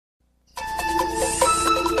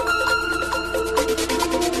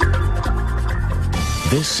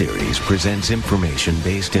This series presents information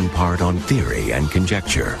based in part on theory and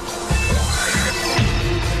conjecture.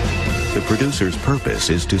 The producer's purpose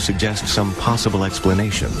is to suggest some possible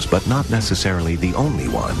explanations, but not necessarily the only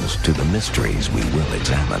ones, to the mysteries we will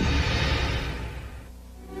examine.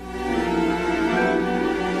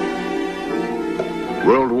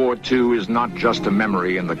 World War II is not just a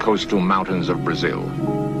memory in the coastal mountains of Brazil.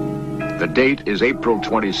 The date is April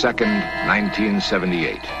 22nd,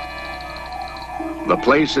 1978. The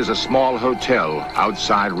place is a small hotel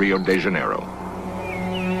outside Rio de Janeiro.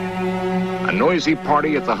 A noisy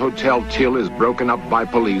party at the Hotel Till is broken up by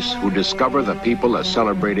police who discover the people are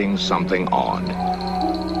celebrating something odd. The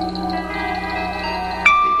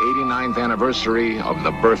 89th anniversary of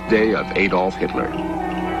the birthday of Adolf Hitler.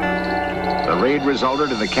 The raid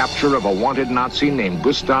resulted in the capture of a wanted Nazi named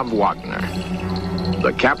Gustav Wagner.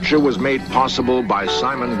 The capture was made possible by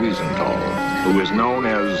Simon Wiesenthal, who is known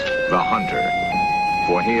as the Hunter,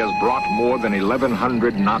 for he has brought more than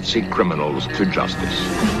 1,100 Nazi criminals to justice.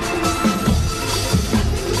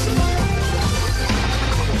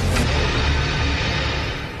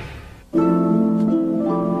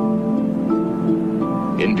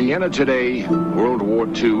 In Vienna today, World War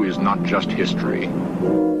II is not just history.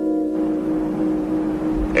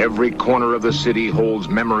 Every corner of the city holds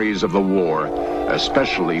memories of the war,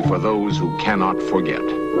 especially for those who cannot forget.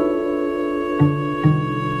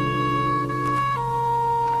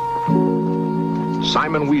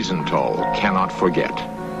 Simon Wiesenthal cannot forget.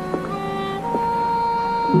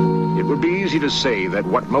 It would be easy to say that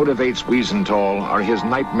what motivates Wiesenthal are his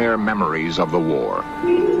nightmare memories of the war.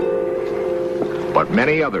 But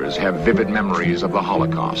many others have vivid memories of the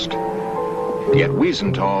Holocaust. Yet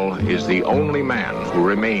Wiesenthal is the only man who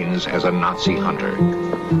remains as a Nazi hunter.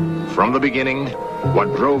 From the beginning,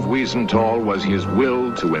 what drove Wiesenthal was his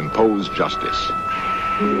will to impose justice.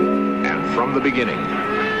 And from the beginning,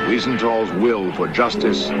 Wiesenthal's will for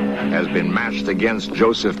justice has been matched against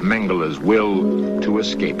Josef Mengele's will to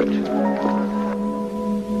escape it.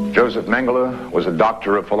 Josef Mengele was a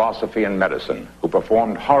doctor of philosophy and medicine who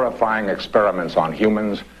performed horrifying experiments on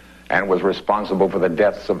humans and was responsible for the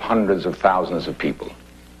deaths of hundreds of thousands of people.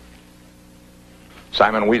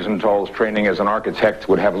 Simon Wiesenthal's training as an architect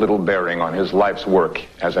would have little bearing on his life's work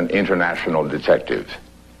as an international detective.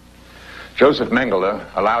 Josef Mengele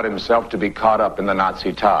allowed himself to be caught up in the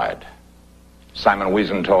Nazi tide. Simon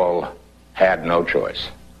Wiesenthal had no choice.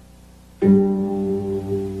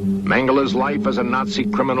 Mengele's life as a Nazi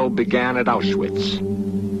criminal began at Auschwitz.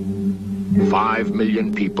 5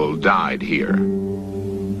 million people died here.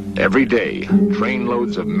 Every day,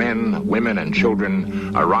 trainloads of men, women, and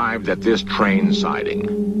children arrived at this train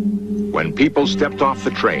siding. When people stepped off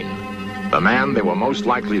the train, the man they were most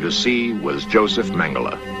likely to see was Josef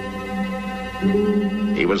Mengele.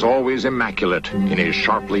 He was always immaculate in his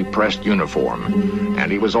sharply pressed uniform,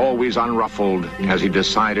 and he was always unruffled as he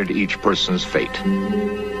decided each person's fate.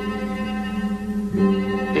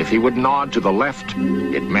 If he would nod to the left,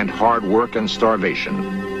 it meant hard work and starvation.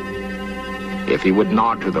 If he would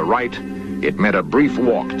nod to the right, it meant a brief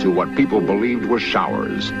walk to what people believed were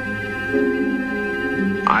showers.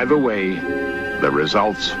 Either way, the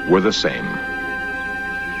results were the same.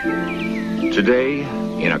 Today,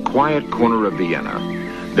 in a quiet corner of Vienna,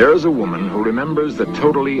 there is a woman who remembers the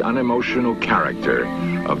totally unemotional character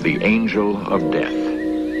of the Angel of Death.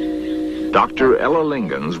 Dr. Ella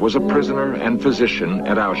Lingens was a prisoner and physician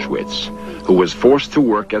at Auschwitz who was forced to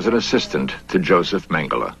work as an assistant to Josef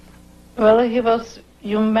Mengele. Well, he was,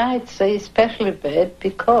 you might say, especially bad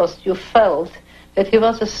because you felt that he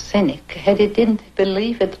was a cynic, and he didn't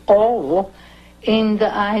believe at all in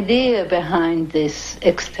the idea behind this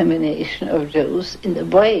extermination of Jews in the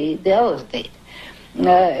way the others did.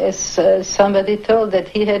 As somebody told that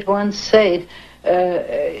he had once said,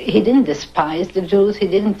 he didn't despise the Jews, he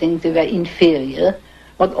didn't think they were inferior,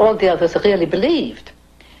 what all the others really believed.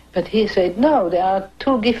 But he said, no, there are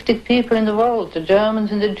two gifted people in the world, the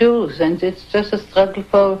Germans and the Jews, and it's just a struggle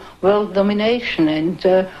for world domination,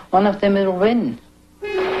 and one of them will win.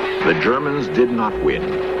 The Germans did not win,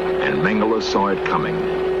 and Mengele saw it coming.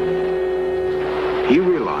 He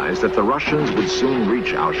realized that the Russians would soon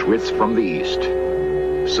reach Auschwitz from the east.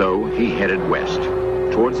 So he headed west,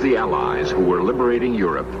 towards the Allies who were liberating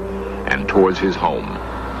Europe, and towards his home.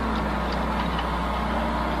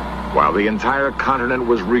 While the entire continent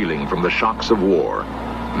was reeling from the shocks of war,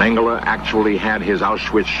 Mengele actually had his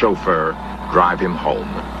Auschwitz chauffeur drive him home.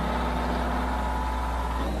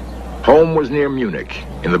 Home was near Munich,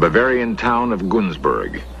 in the Bavarian town of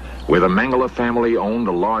Günzburg, where the Mengele family owned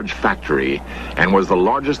a large factory and was the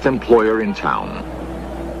largest employer in town.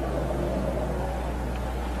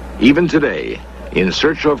 Even today, in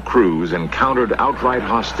search of crews encountered outright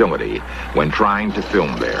hostility when trying to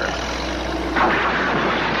film there.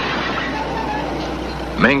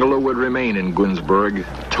 Mengele would remain in Günzburg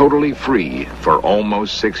totally free for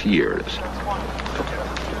almost 6 years.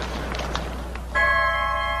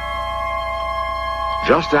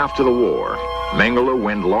 Just after the war, Mengele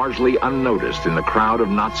went largely unnoticed in the crowd of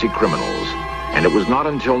Nazi criminals, and it was not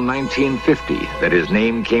until 1950 that his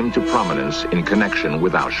name came to prominence in connection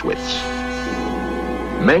with Auschwitz.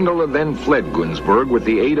 Mengele then fled Günzburg with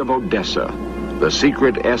the aid of Odessa, the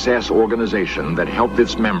secret SS organization that helped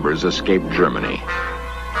its members escape Germany.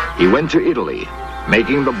 He went to Italy,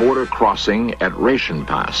 making the border crossing at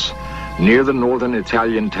Reichenpass, near the northern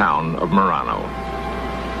Italian town of Merano.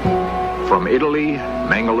 From Italy,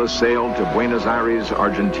 Mengele sailed to Buenos Aires,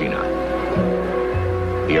 Argentina.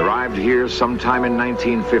 He arrived here sometime in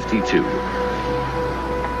 1952.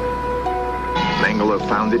 Mengele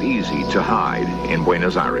found it easy to hide in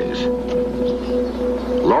Buenos Aires.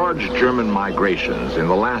 Large German migrations in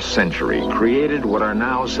the last century created what are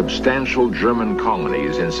now substantial German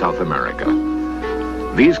colonies in South America.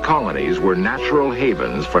 These colonies were natural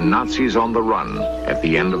havens for Nazis on the run at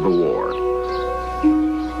the end of the war.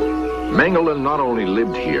 Mengele not only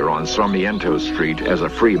lived here on Sarmiento Street as a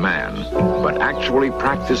free man, but actually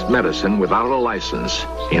practiced medicine without a license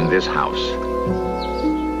in this house.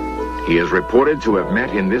 He is reported to have met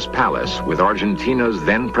in this palace with Argentina's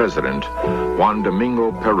then president, Juan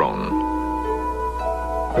Domingo Perón.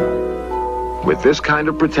 With this kind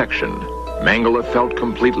of protection, Mengele felt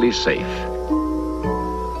completely safe.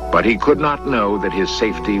 But he could not know that his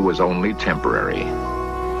safety was only temporary.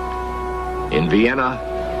 In Vienna,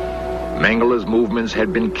 Mengele's movements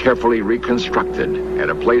had been carefully reconstructed at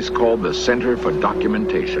a place called the Center for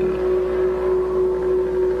Documentation.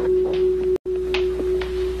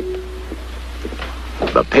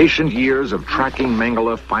 The patient years of tracking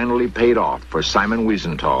Mengele finally paid off for Simon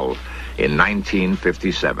Wiesenthal in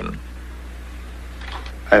 1957.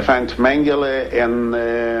 I found Mengele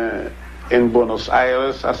in Buenos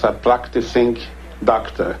Aires as a practicing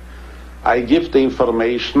doctor. I give the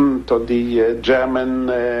information to the German,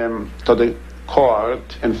 to the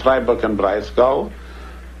court in Freiburg and Breisgau,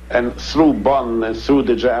 and through Bonn and through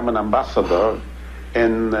the German ambassador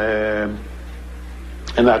in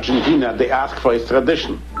Argentina, they asked for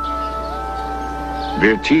extradition.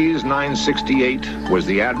 Virties 968 was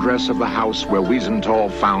the address of the house where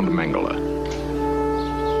Wiesenthal found Mengele.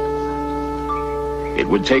 It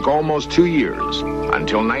would take almost 2 years,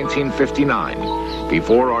 until 1959,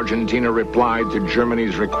 before Argentina replied to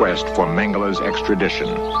Germany's request for Mengele's extradition.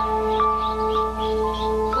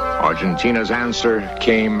 Argentina's answer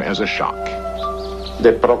came as a shock.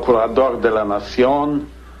 The Procurador de la Nación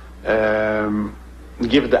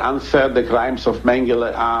give the answer: the crimes of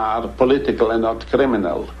Mengele are political and not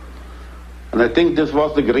criminal. And I think this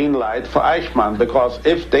was the green light for Eichmann, because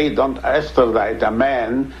if they don't extradite a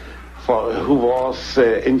man who was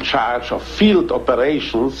in charge of field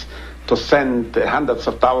operations to send hundreds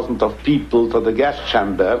of thousands of people to the gas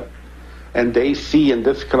chamber, and they see in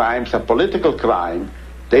this crime a political crime,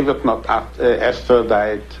 they would not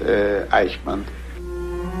extradite Eichmann.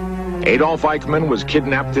 Adolf Eichmann was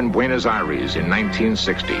kidnapped in Buenos Aires in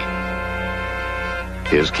 1960.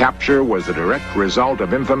 His capture was the direct result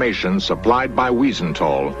of information supplied by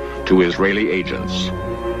Wiesenthal to Israeli agents.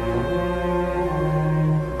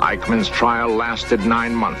 Eichmann's trial lasted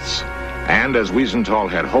 9 months, and as Wiesenthal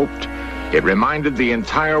had hoped, it reminded the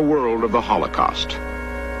entire world of the Holocaust.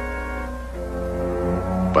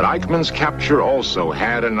 But Eichmann's capture also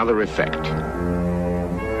had another effect.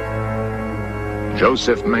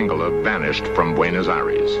 Josef Mengele vanished from Buenos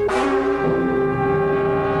Aires.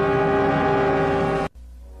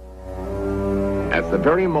 At the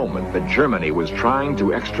very moment that Germany was trying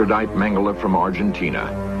to extradite Mengele from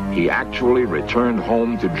Argentina, he actually returned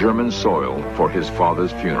home to German soil for his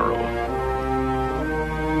father's funeral.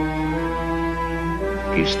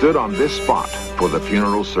 He stood on this spot for the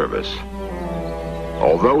funeral service.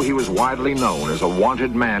 Although he was widely known as a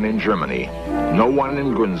wanted man in Germany, no one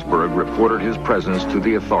in Günzburg reported his presence to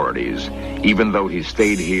the authorities, even though he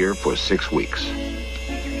stayed here for 6 weeks.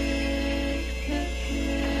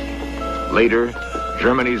 Later,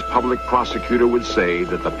 Germany's public prosecutor would say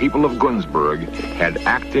that the people of Günzburg had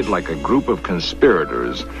acted like a group of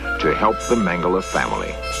conspirators to help the Mengele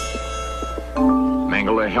family.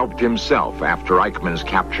 Mengele helped himself after Eichmann's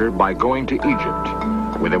capture by going to Egypt,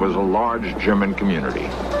 where there was a large German community.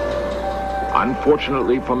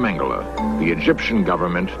 Unfortunately for Mengele, the Egyptian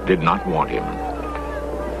government did not want him.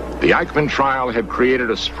 The Eichmann trial had created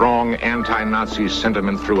a strong anti-Nazi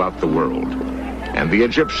sentiment throughout the world. and the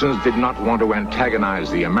Egyptians did not want to antagonize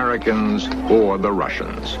the Americans or the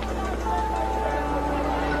Russians.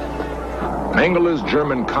 Mengele's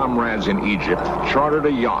German comrades in Egypt chartered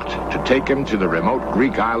a yacht to take him to the remote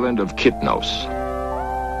Greek island of Kitnos.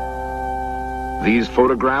 These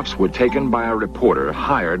photographs were taken by a reporter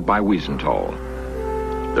hired by Wiesenthal.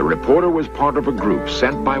 The reporter was part of a group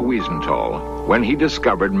sent by Wiesenthal when he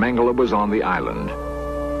discovered Mengele was on the island.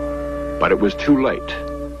 But it was too late.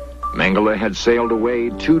 Mengele had sailed away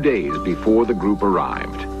 2 days before the group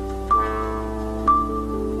arrived.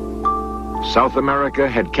 South America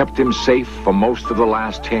had kept him safe for most of the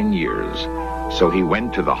last 10 years, so he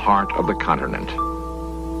went to the heart of the continent.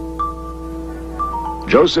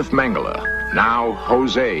 Josef Mengele, now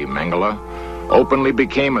Jose Mengele, openly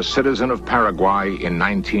became a citizen of Paraguay in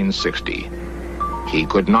 1960. He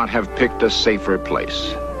could not have picked a safer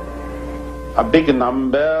place. A big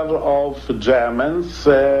number of Germans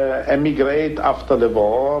emigrate after the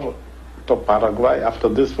war to Paraguay, after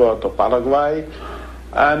this war to Paraguay,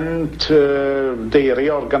 and they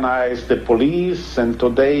reorganized the police, and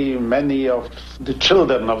today many of the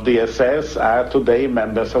children of the SS are today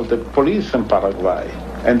members of the police in Paraguay.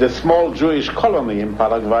 And the small Jewish colony in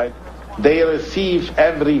Paraguay, they receive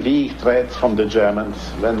every week threats from the Germans.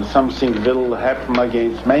 When something will happen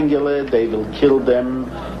against Mengele, they will kill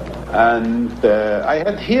them. And I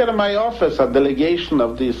had here in my office a delegation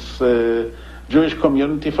of this Jewish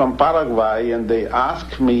community from Paraguay, and they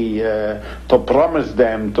asked me to promise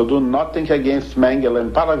them to do nothing against Mengele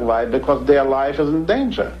in Paraguay because their life is in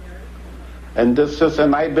danger. And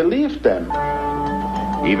I believed them.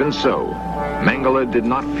 Even so, Mengele did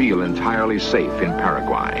not feel entirely safe in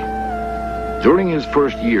Paraguay. During his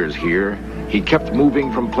first years here, he kept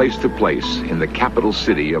moving from place to place in the capital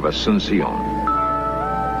city of Asunción.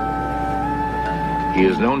 He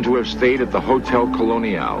is known to have stayed at the Hotel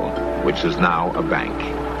Colonial, which is now a bank.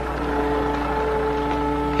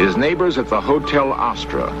 His neighbors at the Hotel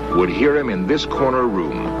Astra would hear him in this corner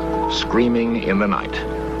room, screaming in the night.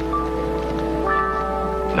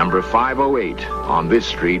 Number 508 on this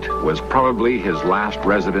street was probably his last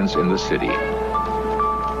residence in the city.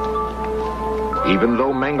 Even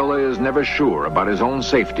though Mengele is never sure about his own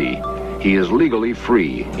safety, he is legally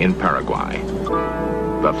free in Paraguay.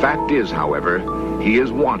 The fact is, however, he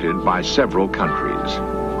is wanted by several countries.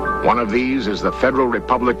 One of these is the Federal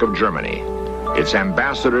Republic of Germany. Its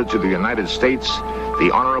ambassador to the United States,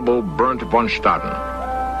 the Honorable Bernd von Staden.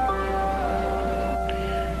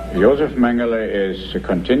 Josef Mengele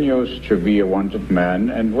continues to be a wanted man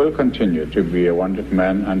and will continue to be a wanted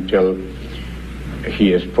man until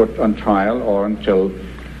he is put on trial or until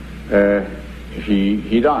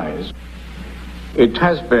he dies. It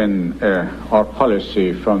has been our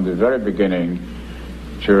policy from the very beginning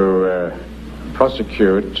to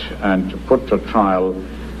prosecute and to put to trial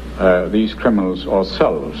these criminals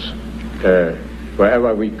ourselves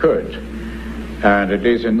wherever we could. And it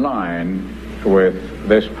is in line with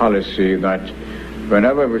this policy that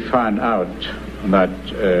whenever we find out that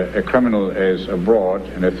a criminal is abroad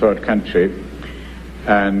in a third country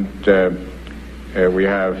and we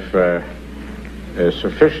have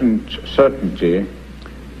sufficient certainty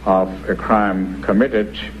of a crime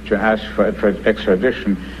committed to ask for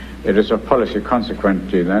extradition, it is a policy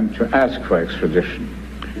consequently then to ask for extradition.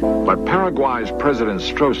 But Paraguay's President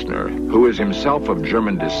Stroessner, who is himself of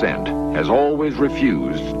German descent, has always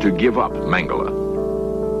refused to give up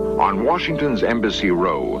Mengele. On Washington's Embassy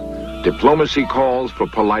Row, diplomacy calls for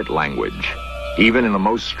polite language, even in the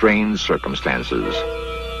most strained circumstances.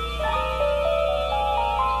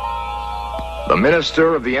 The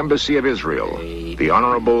Minister of the Embassy of Israel, the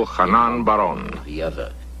Honorable Hanan Baron. The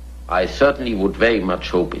other. I certainly would very much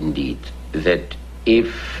hope indeed that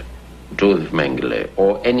if Josef Mengele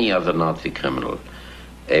or any other Nazi criminal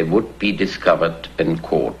would be discovered and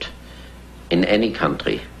caught in any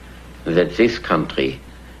country, that this country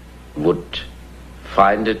would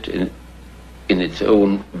find it in its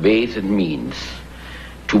own ways and means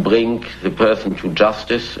to bring the person to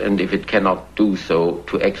justice, and if it cannot do so,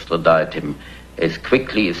 to extradite him as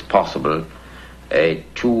quickly as possible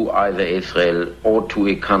to either Israel or to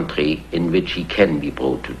a country in which he can be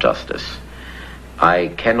brought to justice. I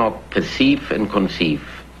cannot perceive and conceive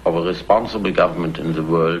of a responsible government in the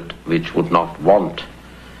world which would not want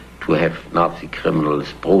to have Nazi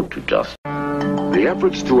criminals brought to justice. The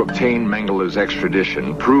efforts to obtain Mengele's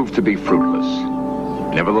extradition proved to be fruitless.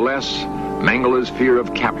 Nevertheless, Mengele's fear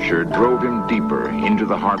of capture drove him deeper into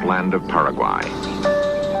the heartland of Paraguay.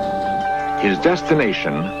 His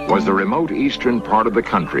destination was the remote eastern part of the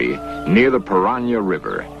country near the Paraná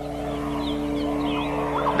River.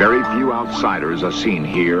 Very few outsiders are seen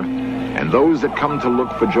here, and those that come to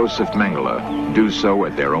look for Josef Mengele do so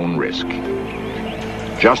at their own risk.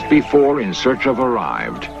 Just before In Search Of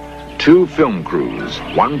arrived, 2 film crews,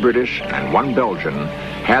 one British and one Belgian,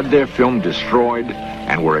 had their film destroyed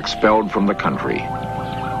and were expelled from the country.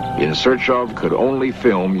 In Search Of could only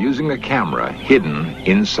film using a camera hidden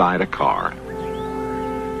inside a car.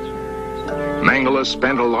 Mengele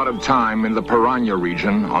spent a lot of time in the Piranha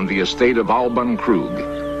region on the estate of Alban Krug,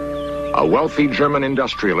 a wealthy German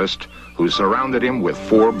industrialist who surrounded him with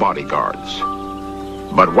 4 bodyguards.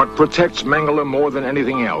 But what protects Mengele more than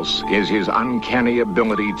anything else is his uncanny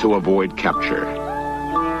ability to avoid capture.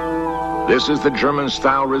 This is the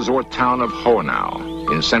German-style resort town of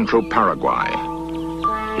Hohenau in central Paraguay.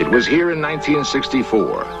 It was here in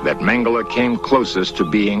 1964 that Mengele came closest to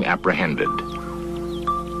being apprehended.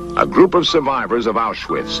 A group of survivors of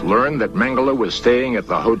Auschwitz learned that Mengele was staying at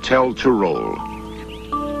the Hotel Tyrol.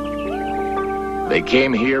 They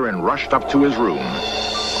came here and rushed up to his room,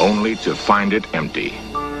 only to find it empty.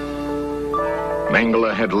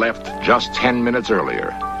 Mengele had left just 10 minutes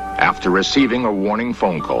earlier, after receiving a warning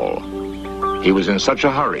phone call. He was in such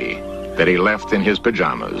a hurry that he left in his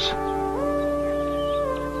pajamas.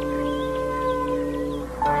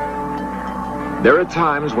 There are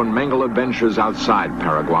times when Mengele ventures outside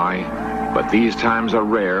Paraguay, but these times are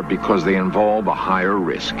rare because they involve a higher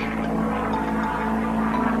risk.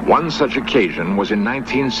 One such occasion was in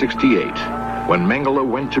 1968, when Mengele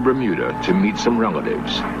went to Bermuda to meet some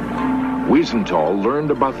relatives. Wiesenthal learned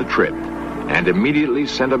about the trip and immediately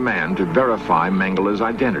sent a man to verify Mengele's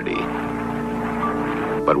identity.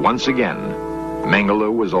 But once again,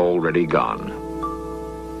 Mengele was already gone.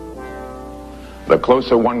 The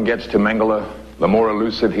closer one gets to Mengele, the more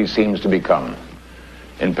elusive he seems to become.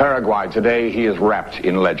 In Paraguay today, he is wrapped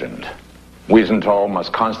in legend. Wiesenthal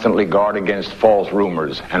must constantly guard against false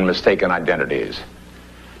rumors and mistaken identities.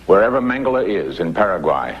 Wherever Mengele is in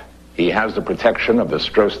Paraguay, he has the protection of the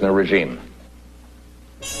Stroessner regime.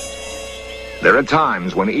 There are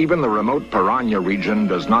times when even the remote Piranha region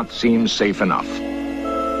does not seem safe enough.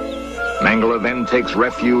 Mengele then takes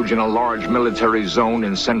refuge in a large military zone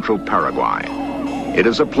in central Paraguay. It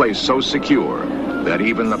is a place so secure that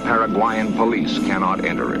even the Paraguayan police cannot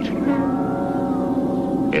enter it.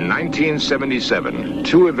 In 1977,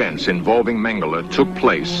 2 events involving Mengele took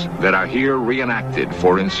place that are here reenacted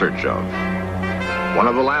for In Search Of. One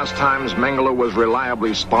of the last times Mengele was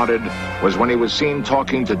reliably spotted was when he was seen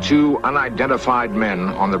talking to 2 unidentified men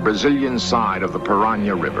on the Brazilian side of the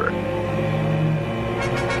Piranha River.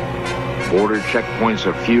 Border checkpoints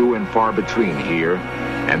are few and far between here,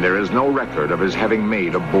 and there is no record of his having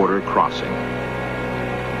made a border crossing.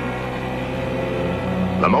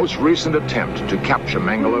 The most recent attempt to capture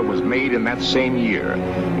Mengele was made in that same year,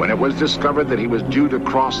 when it was discovered that he was due to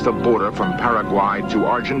cross the border from Paraguay to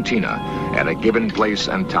Argentina at a given place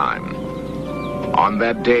and time. On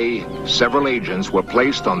that day, several agents were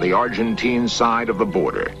placed on the Argentine side of the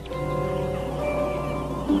border.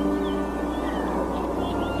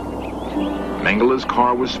 Mengele's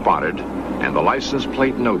car was spotted, and the license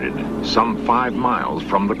plate noted, some 5 miles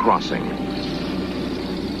from the crossing.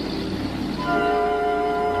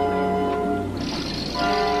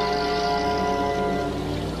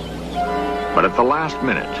 But at the last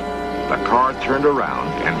minute, the car turned around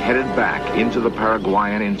and headed back into the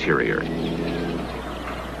Paraguayan interior.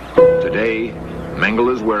 Today,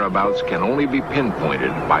 Mengele's whereabouts can only be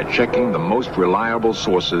pinpointed by checking the most reliable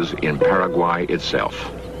sources in Paraguay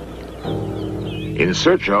itself. In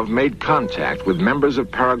Search Of made contact with members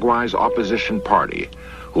of Paraguay's opposition party,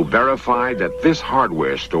 who verified that this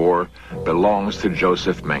hardware store belongs to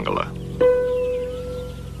Josef Mengele.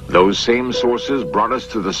 Those same sources brought us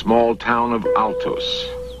to the small town of Altos.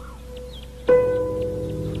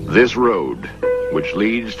 This road, which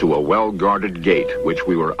leads to a well-guarded gate which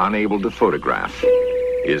we were unable to photograph,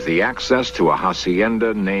 is the access to a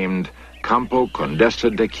hacienda named Campo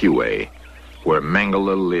Condesa de Cue, where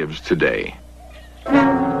Mengele lives today.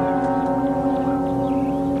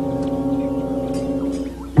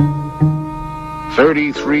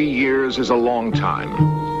 33 years is a long time,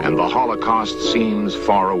 and the Holocaust seems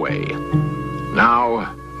far away.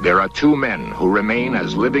 Now, there are 2 men who remain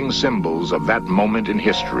as living symbols of that moment in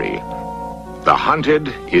history. The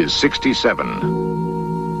hunted is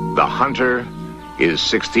 67. The hunter is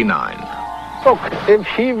 69. Look, if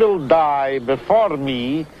he will die before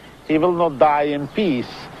me, he will not die in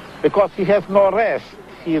peace, because he has no rest.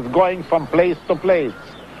 He is going from place to place.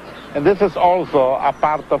 And this is also a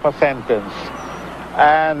part of a sentence.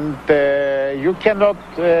 And you cannot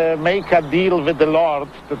make a deal with the Lord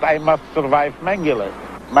that I must survive Mengele.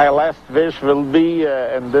 My last wish will be,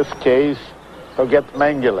 in this case, to get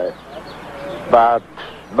Mengele. but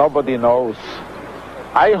nobody knows.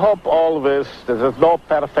 I hope always that there's no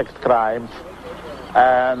perfect crimes,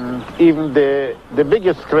 and even the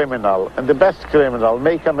biggest criminal and the best criminal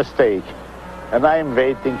make a mistake, and I'm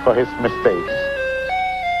waiting for his mistakes.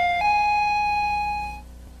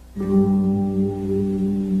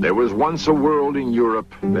 There was once a world in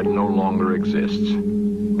Europe that no longer exists,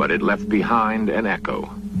 but it left behind an echo.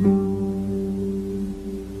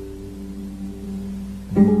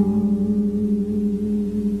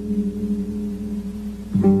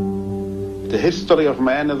 The history of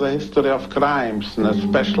man is a history of crimes, and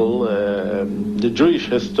especially the Jewish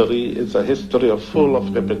history is a history full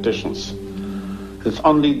of repetitions. It's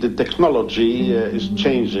only the technology is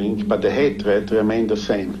changing, but the hatred remains the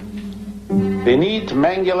same. We need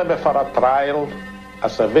Mengele before a trial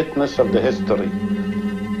as a witness of the history.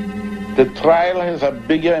 The trial has a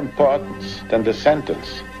bigger importance than the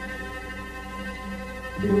sentence.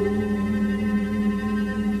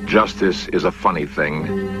 Justice is a funny thing.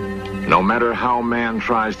 No matter how man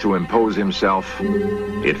tries to impose himself,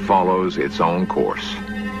 it follows its own course.